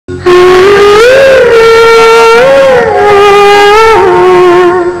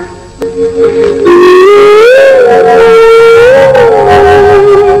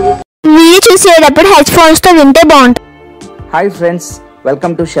వెళ్ళేటప్పుడు head phones తో వింటే బాగుంటుంది. Hi friends,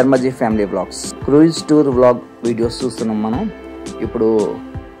 welcome to Sharmaji family vlogs. Cruise tour vlog videos చూస్తున్నాం మనం.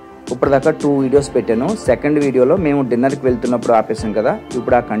 ఇప్పటిదాకా 2 వీడియోస్ పెట్టాను. సెకండ్ వీడియోలో మేము డిన్నర్కి వెళ్తున్నప్పుడు ఆపేసాం కదా,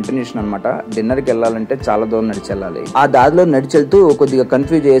 ఇప్పుడు ఆ కంటిన్యూషన్ అనమాట. డిన్నర్కి వెళ్ళాలంటే చాలా దూరం నడిచి వెళ్ళాలి. ఆ దారిలో నడిచి వెళ్తూ కొద్దిగా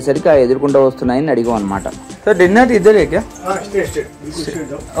కన్ఫ్యూజ్ అయ్యేసరికి ఆ ఎదుర్కొంటూ వస్తున్నాయని అడిగాం అనమాట. సో డిన్నర్ ఇద్దరే క్యా?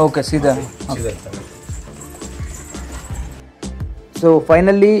 ఓకే, సీదా. సో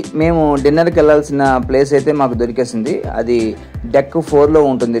ఫైనల్లీ మేము డిన్నర్కి వెళ్ళాల్సిన ప్లేస్ అయితే మాకు దొరికేసింది. అది డెక్ 4లో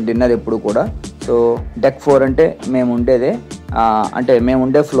ఉంటుంది డిన్నర్ ఎప్పుడు కూడా. సో డెక్ 4 అంటే మేము ఉండేదే, అంటే మేము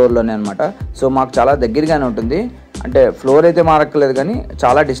ఉండే ఫ్లోర్లోనే అనమాట. సో మాకు చాలా దగ్గరగానే ఉంటుంది. అంటే ఫ్లోర్ అయితే మారక్కలేదు కానీ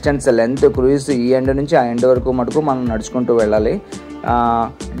చాలా డిస్టెన్స్, లెంత్ క్రూయిజ్ ఈ ఎండ్ నుంచి ఆ ఎండ్ వరకు మటుకు మనం నడుచుకుంటూ వెళ్ళాలి.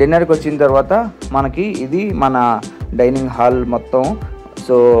 డిన్నర్కి వచ్చిన తర్వాత మనకి ఇది మన డైనింగ్ హాల్ మొత్తం.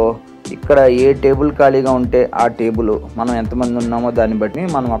 సో ఇక్కడ ఏ టేబుల్ ఖాళీగా ఉంటే ఆ టేబుల్, మనం ఎంతమంది ఉన్నామో దాన్ని బట్టి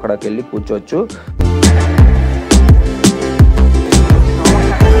మనం అక్కడికి వెళ్ళి కూర్చోవచ్చు.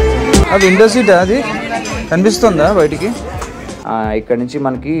 అది విండో సీట్, అది కనిపిస్తుందా బయటికి? ఇక్కడ నుంచి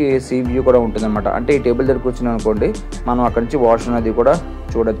మనకి సీ వ్యూ కూడా ఉంటుంది అనమాట. అంటే ఈ టేబుల్ దగ్గర కూర్చున్నాం అనుకోండి, మనం అక్కడ నుంచి వాష్రూమ్ అది కూడా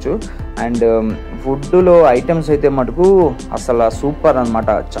చూడొచ్చు. అండ్ ఫుడ్లో ఐటమ్స్ అయితే మటుకు అసలు సూపర్ అనమాట.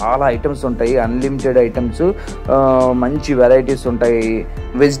 చాలా ఐటమ్స్ ఉంటాయి, అన్లిమిటెడ్ ఐటమ్స్, మంచి వెరైటీస్ ఉంటాయి.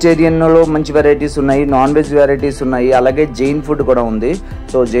 వెజిటేరియన్లో మంచి వెరైటీస్ ఉన్నాయి, నాన్ వెజ్ వెరైటీస్ ఉన్నాయి, అలాగే జైన్ ఫుడ్ కూడా ఉంది.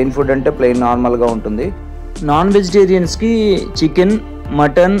 సో జైన్ ఫుడ్ అంటే ప్లెయిన్ నార్మల్గా ఉంటుంది. Non వెజిటేరియన్స్కి chicken,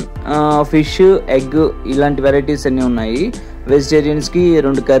 mutton, fish, egg ఇలాంటి వెరైటీస్ అన్నీ ఉన్నాయి. వెజిటేరియన్స్కి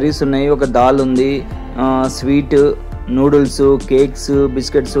 2 కర్రీస్ ఉన్నాయి, ఒక దాల్ ఉంది, స్వీట్, నూడిల్స్, కేక్స్,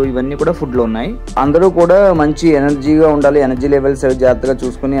 బిస్కెట్స్ ఇవన్నీ కూడా ఫుడ్లో ఉన్నాయి. అందరూ కూడా మంచి ఎనర్జీగా ఉండాలి. ఎనర్జీ లెవెల్స్ అవి జాగ్రత్తగా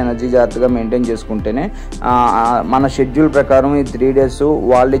చూసుకుని ఎనర్జీ జాగ్రత్తగా మెయింటైన్ చేసుకుంటేనే మన షెడ్యూల్ ప్రకారం ఈ 3 days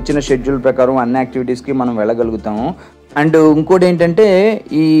వాళ్ళు ఇచ్చిన షెడ్యూల్ ప్రకారం అన్ని యాక్టివిటీస్కి మనం వెళ్ళగలుగుతాము. అండ్ ఇంకోటి ఏంటంటే,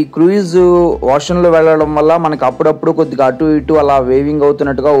 ఈ క్రూయిజ్ ఓషన్లో వెళ్ళడం వల్ల మనకి అప్పుడప్పుడు కొద్దిగా అటు ఇటు అలా వేవింగ్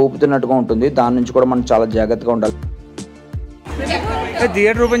అవుతున్నట్టుగా ఊపుతున్నట్టుగా ఉంటుంది. దాని నుంచి కూడా మనం చాలా జాగ్రత్తగా ఉండాలి.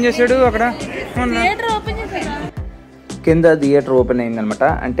 థియేటర్ ఓపెన్ చేశాడు అక్కడ కింద. థియేటర్ ఓపెన్ అయిందనమాట.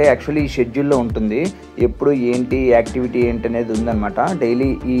 అంటే యాక్చువల్లీ ఈ షెడ్యూల్లో ఉంటుంది, ఎప్పుడు ఏంటి యాక్టివిటీ ఏంటి అనేది ఉందనమాట. డైలీ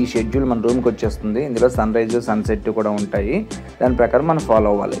ఈ షెడ్యూల్ మన రూమ్కి వచ్చేస్తుంది. ఇందులో సన్ రైజ్, సన్సెట్ కూడా ఉంటాయి. దాని ప్రకారం మనం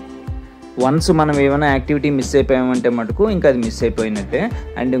ఫాలో అవ్వాలి. వన్స్ మనం ఏమైనా యాక్టివిటీ మిస్ అయిపోయామంటే మటుకు ఇంకా అది మిస్ అయిపోయినట్టే.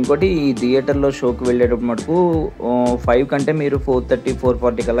 అండ్ ఇంకోటి, ఈ థియేటర్లో షోకి వెళ్ళేటప్పుడు మటుకు 5 కంటే మీరు 4:30,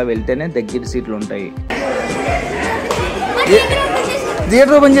 4:40 కల్లా వెళ్తేనే దగ్గర సీట్లు ఉంటాయి.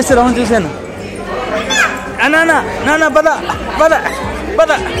 థియేటర్ ఓపెన్ చేస్తే రౌండ్ చూశాను. నా పద పద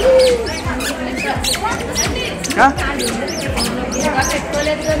పద.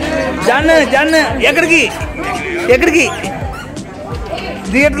 జాన్ ఎక్కడికి ఎక్కడికి?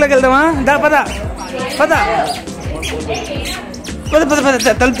 థియేటర్లోకి వెళ్దామా? దా పద పద పద పద పద,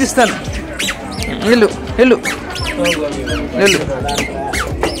 తలుపు తీస్తాను. వెళ్ళు వెళ్ళు వెళ్ళు.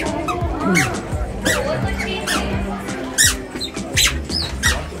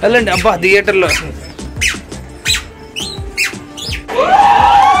 వెళ్ళండి. అబ్బా థియేటర్లో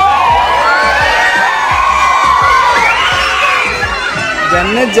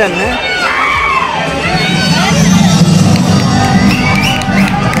జన్నే జన్నే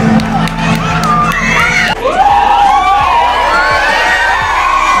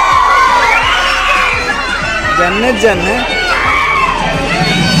జన్నే జన్నే.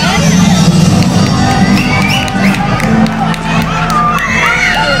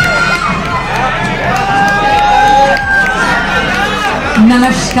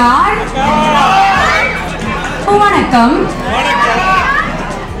 नमस्कार, वणक्कम,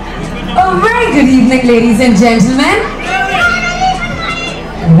 a very good evening ladies and gentlemen.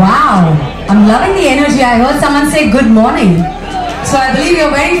 Wow, I'm loving the energy. I heard someone say good morning, so I believe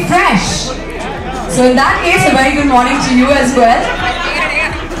you're very fresh. So in that case, a very good morning to you as well.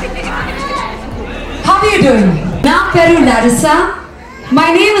 How are you doing? Na peru Larissa. My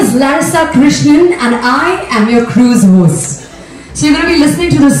name is Larissa Krishnan and I am your cruise host. So you're going to be listening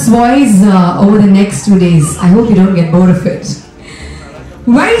to this voice over the next 2 days. I hope you don't get bored of it.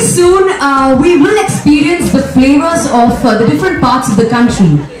 Very soon we will experience the flavors of the different parts of the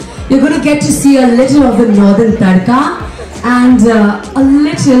country. You're going to get to see a little of the northern tadka and a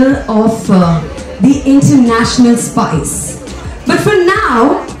little of the international spice. But for now,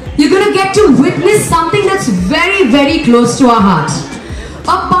 you're going to get to witness something that's very, very close to our heart.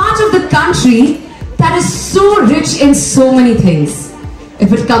 A part of the country that is so rich in so many things. If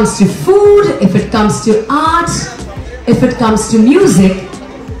it comes to food, if it comes to art, if it comes to music,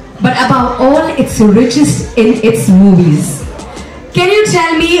 but above all, it's richest in its movies. Can you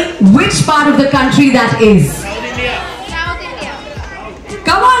tell me which part of the country that is? South India.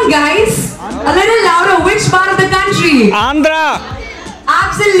 Come on guys. A little louder. Which part of the country? Andhra.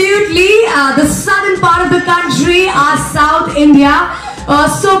 Absolutely. The southern part of the country, our South India.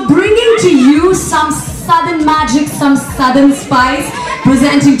 So bringing to you some southern magic, some southern spice,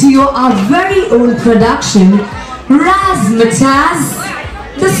 presenting to you our very own production, Razzmatazz,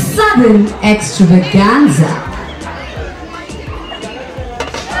 the Southern Extravaganza.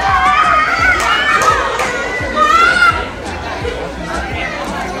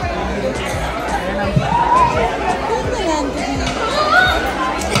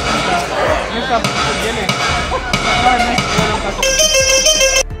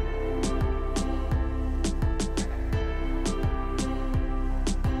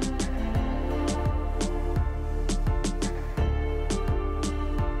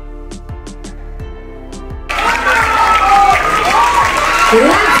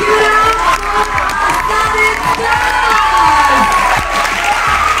 Let's give it up for Southern Stars!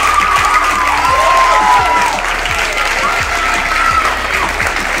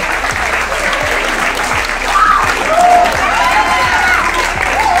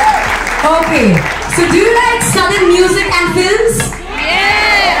 Okay, so do you like Southern music and films?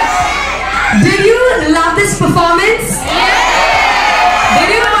 Yes! Did you love this performance? Yes! Did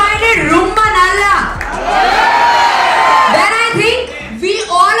you find it rumba nalla? Then I think we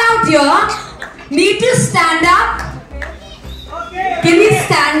all out here need to stand up. Can we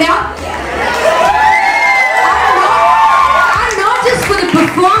stand up? And not just for the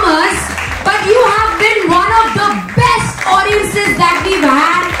performers, but you have been one of the best audiences that we've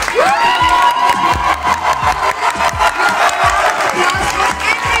had.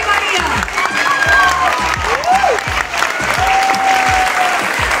 Everybody here.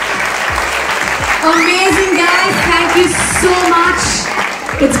 Amazing guys, thank you so much.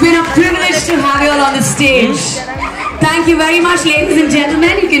 It's been a privilege to have you all on the stage. Thank you very much, ladies and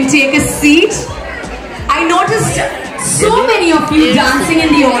gentlemen. You can take a seat. I noticed so many of you dancing in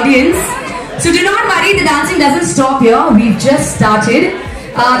the audience. So do not worry, the dancing doesn't stop here. We've just started.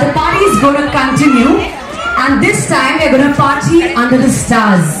 The party is going to continue. And this time we're going to party under the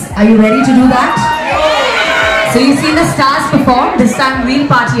stars. Are you ready to do that? So you've seen the stars perform. This time we'll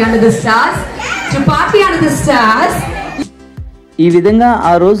party under the stars. To party under the stars. ఈ విధంగా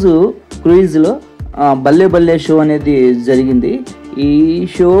ఆ రోజు క్రూయిజ్లో బల్లే బల్లే show అనేది జరిగింది. ఈ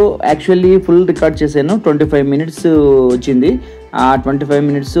show actually full record చేశాను. 25 మినిట్స్ వచ్చింది. ఆ 25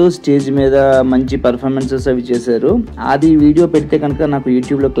 మినిట్స్ స్టేజ్ మీద మంచి పర్ఫార్మెన్సెస్ అవి చేశారు. అది వీడియో పెడితే కనుక నాకు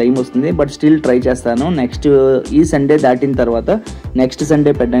యూట్యూబ్లో క్లెయిమ్ వస్తుంది. బట్ స్టిల్ ట్రై చేస్తాను. నెక్స్ట్ ఈ సండే దాటిన తర్వాత నెక్స్ట్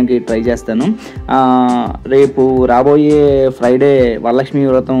సండే పెట్టడానికి ట్రై చేస్తాను. రేపు రాబోయే ఫ్రైడే వరలక్ష్మి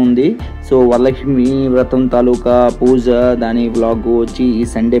వ్రతం ఉంది. సో వరలక్ష్మి వ్రతం తాలూకా పూజ దాని వ్లాగ్ వచ్చి ఈ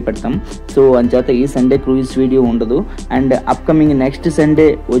సండే పెడతాం. సో అంచేత ఈ సండే క్రూయిజ్ వీడియో ఉండదు. అండ్ అప్కమింగ్ నెక్స్ట్ సండే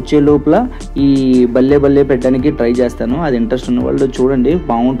వచ్చే లోపల ఈ బల్లే బల్లే పెట్టడానికి ట్రై చేస్తాను. అది ఇంట్రెస్ట్ ఉన్న వాళ్ళు చూడండి,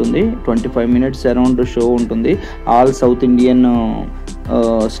 బాగుంటుంది. 25 మినిట్స్ అరౌండ్ షో ఉంటుంది. All south Indian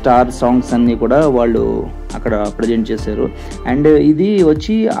star songs అన్నీ కూడా వాళ్ళు అక్కడ ప్రజెంట్ చేశారు. అండ్ ఇది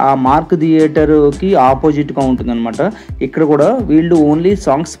వచ్చి ఆ మార్క్ థియేటర్కి ఆపోజిట్గా ఉంటుంది అనమాట. ఇక్కడ కూడా వీళ్ళు ఓన్లీ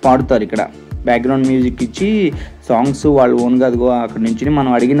సాంగ్స్ పాడుతారు. ఇక్కడ బ్యాక్గ్రౌండ్ మ్యూజిక్ ఇచ్చి సాంగ్స్ వాళ్ళు ఓన్గా అదిగో అక్కడ నుంచి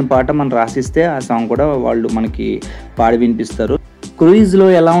మనం అడిగిన పాట మనం రాసిస్తే ఆ సాంగ్ కూడా వాళ్ళు మనకి పాడి వినిపిస్తారు. క్రూయిజ్లో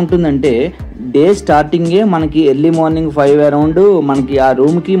ఎలా ఉంటుందంటే డే స్టార్టింగే మనకి ఎర్లీ మార్నింగ్ 5 అరౌండ్ మనకి ఆ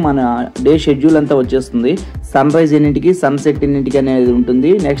రూమ్కి మన డే షెడ్యూల్ అంతా వచ్చేస్తుంది. సన్ రైజ్ ఎన్నింటికి, సన్సెట్ ఎన్నింటికి అనేది ఉంటుంది.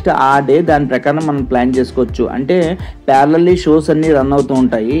 నెక్స్ట్ ఆ డే దాని ప్రకారం మనం ప్లాన్ చేసుకోవచ్చు. అంటే ప్యారలల్లీ షోస్ అన్నీ రన్ అవుతూ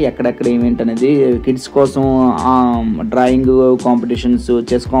ఉంటాయి. ఎక్కడెక్కడ ఏమేంటి అనేది కిడ్స్ కోసం drawing competitions,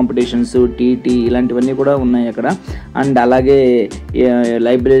 chess competitions, TT ఇలాంటివన్నీ కూడా ఉన్నాయి అక్కడ. అండ్ అలాగే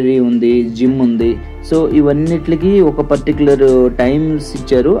లైబ్రరీ ఉంది, జిమ్ ఉంది. సో ఇవన్నిటికి ఒక పర్టికులర్ టైమ్స్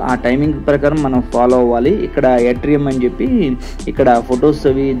ఇచ్చారు. ఆ టైమింగ్ ప్రకారం మనం ఫాలో అవ్వాలి. ఇక్కడ ఏట్రియం అని చెప్పి ఇక్కడ ఫొటోస్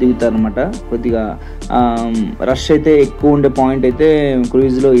అవి దిగుతారు అనమాట. కొద్దిగా రష్ అయితే ఎక్కువ ఉండే పాయింట్ అయితే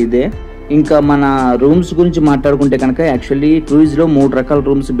క్రూయిజ్లో ఇదే. ఇంకా మన రూమ్స్ గురించి మాట్లాడుకుంటే కనుక యాక్చువల్లీ క్రూయిజ్లో 3 రకాల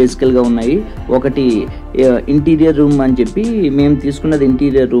రూమ్స్ బేసికల్గా ఉన్నాయి. ఒకటి ఇంటీరియర్ రూమ్ అని చెప్పి మేము తీసుకున్నది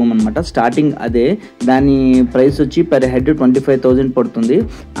ఇంటీరియర్ రూమ్ అనమాట. స్టార్టింగ్ అదే. దాని ప్రైస్ వచ్చి పర్ హెడ్ 25,000 పడుతుంది.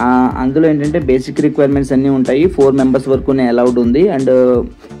 అందులో ఏంటంటే బేసిక్ రిక్వైర్మెంట్స్ అన్నీ ఉంటాయి. 4 మెంబర్స్ వరకునే అలౌడ్ ఉంది. అండ్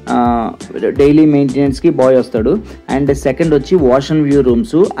డైలీ మెయింటెనెన్స్కి బాయ్ వస్తాడు. అండ్ సెకండ్ వచ్చి వాష్ అండ్ వ్యూ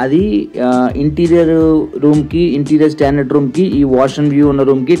రూమ్స్. అది ఇంటీరియర్ రూమ్కి, ఇంటీరియర్ స్టాండర్డ్ రూమ్కి, ఈ వాష్ అండ్ వ్యూ ఉన్న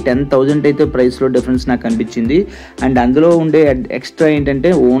రూమ్కి 10,000 అయితే ప్రైస్లో డిఫరెన్స్ నాకు అనిపించింది. అండ్ అందులో ఉండే ఎక్స్ట్రా ఏంటంటే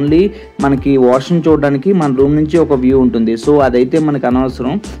ఓన్లీ మనకి వాష్ని చూడడానికి మనకి మన రూమ్ నుంచి ఒక వ్యూ ఉంటుంది. సో అదైతే మనకు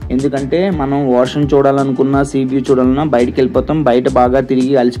అనవసరం, ఎందుకంటే మనం వాష్రూమ్ చూడాలనుకున్నా సీ వ్యూ చూడాలన్నా బయటికి వెళ్ళిపోతాం. బయట బాగా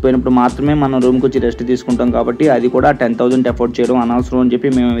తిరిగి అలసిపోయినప్పుడు మాత్రమే మనం రూమ్కి వచ్చి రెస్ట్ తీసుకుంటాం. కాబట్టి అది కూడా 10,000 ఎఫోర్డ్ చేయడం అనవసరం అని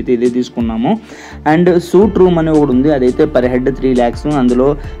చెప్పి మేమైతే ఇదే తీసుకున్నాము. అండ్ సూట్ రూమ్ అని ఒకటి ఉంది, అదైతే పర్ హెడ్ 3 lakhs. అందులో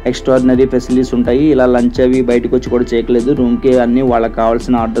ఎక్స్ట్రాడినరీ ఫెసిలిటీస్ ఉంటాయి. ఇలా లంచ్ అవి బయటకు వచ్చి కూడా చేయట్లేదు, రూమ్కి అన్నీ వాళ్ళకి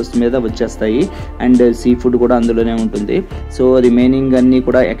కావాల్సిన ఆర్డర్స్ మీద వచ్చేస్తాయి. అండ్ సీ ఫుడ్ కూడా అందులోనే ఉంటుంది. సో రిమైనింగ్ అన్నీ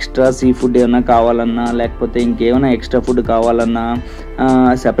కూడా ఎక్స్ట్రా సీ ఫుడ్ ఏమైనా కావాలన్నా లేకపోతే ఇంకేమైనా ఎక్స్ట్రా ఫుడ్ కావాలన్నా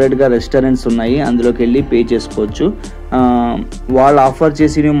సెపరేట్గా రెస్టారెంట్స్ ఉన్నాయి, అందులోకి వెళ్ళి పే చేసుకోవచ్చు. వాళ్ళు ఆఫర్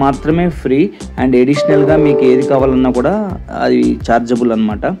చేసినవి మాత్రమే ఫ్రీ, అండ్ ఎడిషనల్గా మీకు ఏది కావాలన్నా కూడా అది ఛార్జబుల్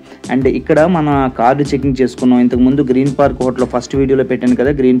అనమాట. అండ్ ఇక్కడ మన కార్డు చెకింగ్ చేసుకున్నాం. ఇంతకుముందు గ్రీన్ పార్క్ హోటల్ ఫస్ట్ వీడియోలో పెట్టాను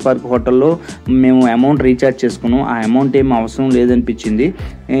కదా, గ్రీన్ పార్క్ హోటల్లో మేము అమౌంట్ రీఛార్జ్ చేసుకున్నాం. ఆ అమౌంట్ ఏం అవసరం లేదనిపించింది,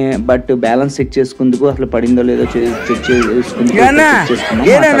 బట్ బ్యాలెన్స్ చెక్ చేసుకుందుకు అసలు పడిందో లేదో చెక్ చేసుకుందుకు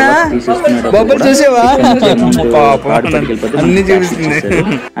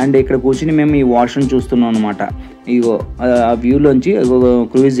అండ్ ఇక్కడ కూర్చుని మేము ఈ వాష్రూమ్ చూస్తున్నాం అనమాట. ఇగో ఆ వ్యూలోంచి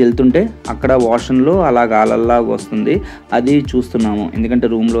క్రూయిజ్ వెళ్తుంటే అక్కడ వాష్రూమ్లో అలాగ అలల్లాగా వస్తుంది, అది చూస్తున్నాము. ఎందుకంటే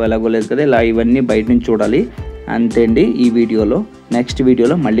రూమ్లో ఎలాగో లేదు కదా, ఇలా ఇవన్నీ బయట నుంచి చూడాలి. అంతే అండి ఈ వీడియోలో. నెక్స్ట్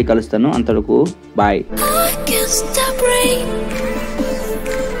వీడియోలో మళ్ళీ కలుస్తాను, అంతవరకు బాయ్.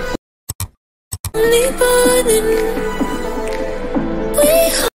 Only burning